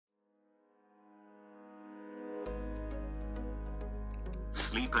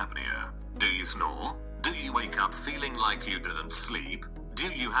sleep apnea? Do you snore? Do you wake up feeling like you didn't sleep? Do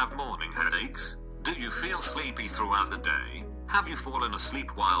you have morning headaches? Do you feel sleepy throughout the day? Have you fallen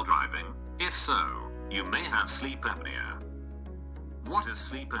asleep while driving? If so, you may have sleep apnea. What is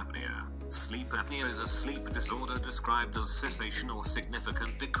sleep apnea? Sleep apnea is a sleep disorder described as cessation or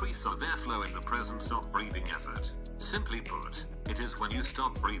significant decrease of airflow in the presence of breathing effort. Simply put, it is when you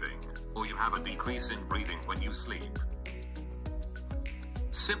stop breathing, or you have a decrease in breathing when you sleep.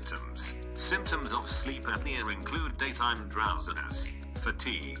 Symptoms. Symptoms of sleep apnea include daytime drowsiness,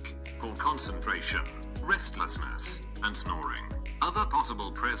 fatigue, poor concentration, restlessness, and snoring. Other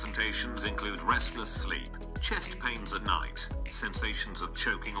possible presentations include restless sleep, chest pains at night, sensations of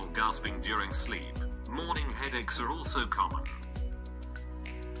choking or gasping during sleep. Morning headaches are also common.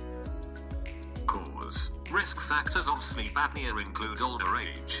 Cause. Risk factors of sleep apnea include older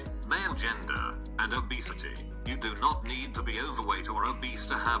age, male gender, and obesity. You do not need to be overweight or obese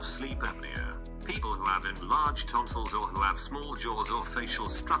to have sleep apnea. People who have enlarged tonsils or who have small jaws or facial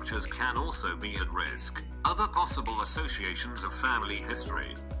structures can also be at risk. Other possible associations of family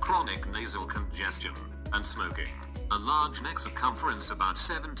history, chronic nasal congestion, and smoking. A large neck circumference about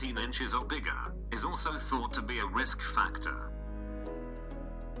 17 inches or bigger is also thought to be a risk factor.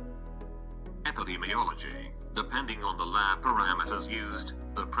 Epidemiology. Depending on the lab parameters used,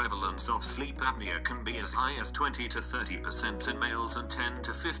 the prevalence of sleep apnea can be as high as 20 to 30% in males and 10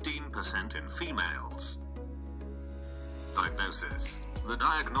 to 15% in females. Diagnosis. The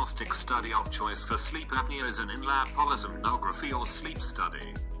diagnostic study of choice for sleep apnea is an in-lab polysomnography or sleep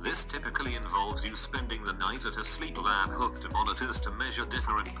study. This typically involves you spending the night at a sleep lab hooked to monitors to measure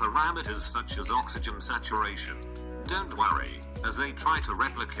different parameters such as oxygen saturation. Don't worry, as they try to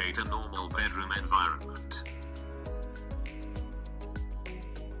replicate a normal bedroom environment.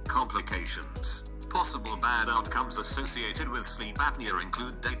 Complications. Possible bad outcomes associated with sleep apnea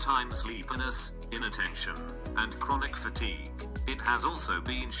include daytime sleepiness, inattention, and chronic fatigue. It has also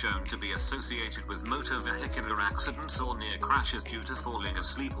been shown to be associated with motor vehicular accidents or near crashes due to falling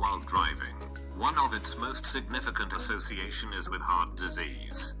asleep while driving. One of its most significant association is with heart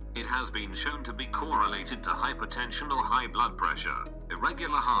disease. It has been shown to be correlated to hypertension or high blood pressure,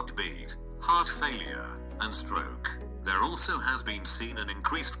 irregular heartbeat, heart failure, and stroke. There also has been seen an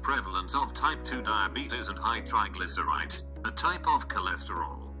increased prevalence of type 2 diabetes and high triglycerides, a type of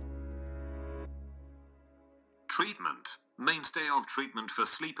cholesterol. Treatment. Mainstay of treatment for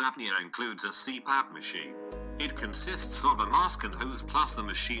sleep apnea includes a CPAP machine. It consists of a mask and hose plus the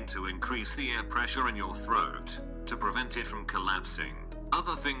machine to increase the air pressure in your throat, to prevent it from collapsing.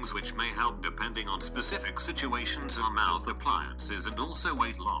 Other things which may help depending on specific situations are mouth appliances and also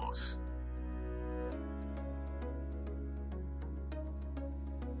weight loss.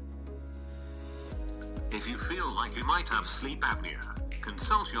 If you feel like you might have sleep apnea,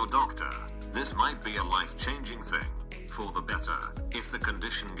 consult your doctor. This might be a life-changing thing, for the better, if the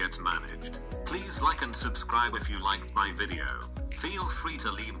condition gets managed. Please like and subscribe if you liked my video. Feel free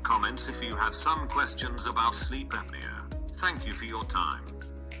to leave comments if you have some questions about sleep apnea. Thank you for your time.